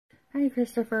Hi,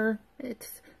 Christopher.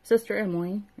 It's Sister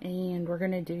Emily, and we're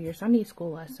going to do your Sunday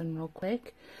school lesson real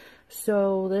quick.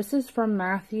 So this is from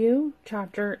Matthew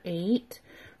chapter 8,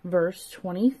 verse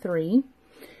 23,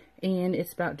 and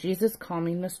it's about Jesus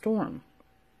calming the storm.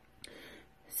 It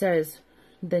says,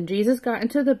 "Then Jesus got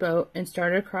into the boat and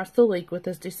started across the lake with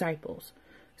his disciples.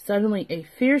 Suddenly a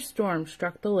fierce storm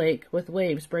struck the lake, with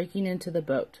waves breaking into the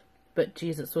boat. But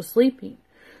Jesus was sleeping.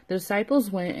 The disciples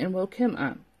went and woke him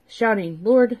up, shouting,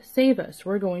 'Lord, save us,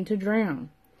 we're going to drown.'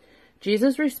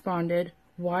 Jesus responded,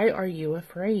 'Why are you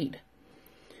afraid?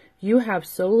 You have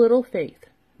so little faith.'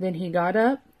 Then he got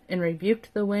up and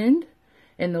rebuked the wind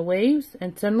and the waves,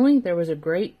 and suddenly there was a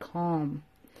great calm.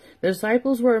 The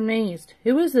disciples were amazed.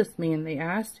 'Who is this man?' they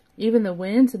asked. 'Even the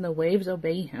winds and the waves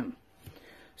obey him.'"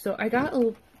 So I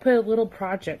put a little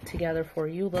project together for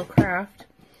you, a little craft.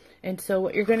 And so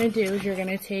what you're going to do is you're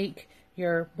going to take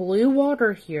your blue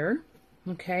water here,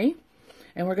 okay,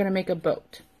 and we're going to make a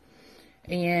boat.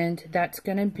 And that's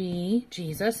going to be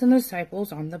Jesus and the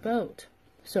disciples on the boat.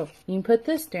 So you can put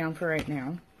this down for right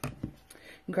now.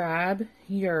 Grab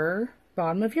your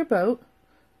bottom of your boat,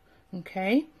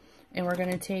 okay, and we're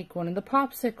going to take one of the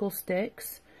popsicle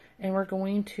sticks and we're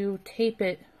going to tape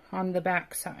it on the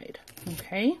back side,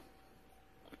 okay?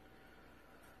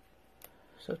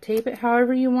 So tape it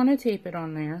however you want to tape it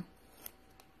on there.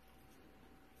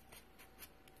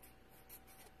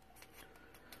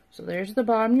 So there's the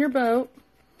bottom of your boat,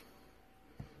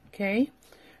 okay?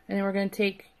 And then we're going to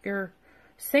take your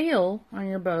sail on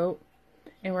your boat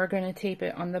and we're going to tape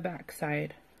it on the back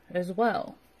side as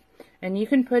well. And you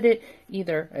can put it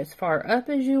either as far up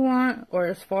as you want or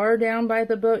as far down by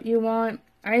the boat you want.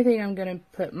 I think I'm going to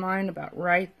put mine about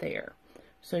right there.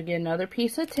 So get another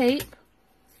piece of tape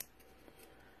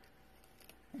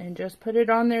and just put it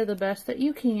on there the best that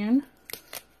you can.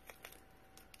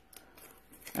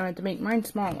 I have to make mine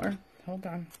smaller. Hold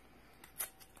on.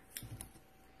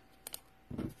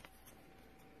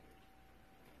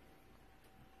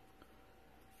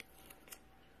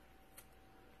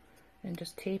 And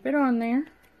just tape it on there.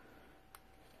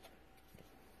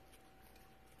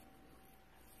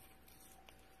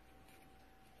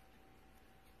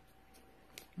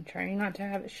 I'm trying not to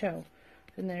have it show.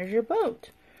 And there's your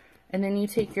boat. And then you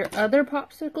take your other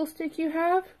popsicle stick you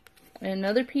have and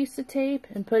another piece of tape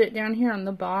and put it down here on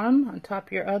the bottom on top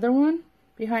of your other one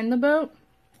behind the boat.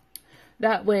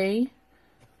 That way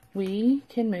we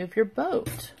can move your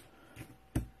boat.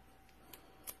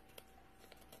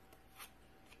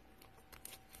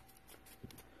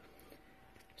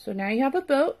 So now you have a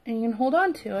boat and you can hold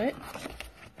on to it,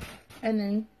 and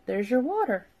then there's your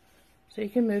water. So you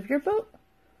can move your boat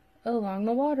along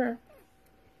the water.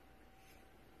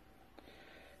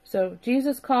 So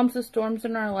Jesus calms the storms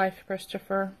in our life,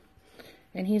 Christopher,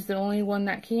 and he's the only one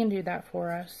that can do that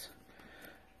for us.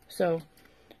 So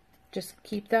just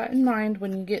keep that in mind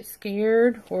when you get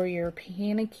scared or you're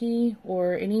panicky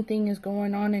or anything is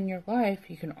going on in your life.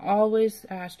 You can always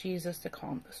ask Jesus to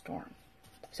calm the storm.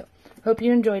 So hope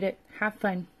you enjoyed it. Have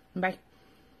fun. Bye.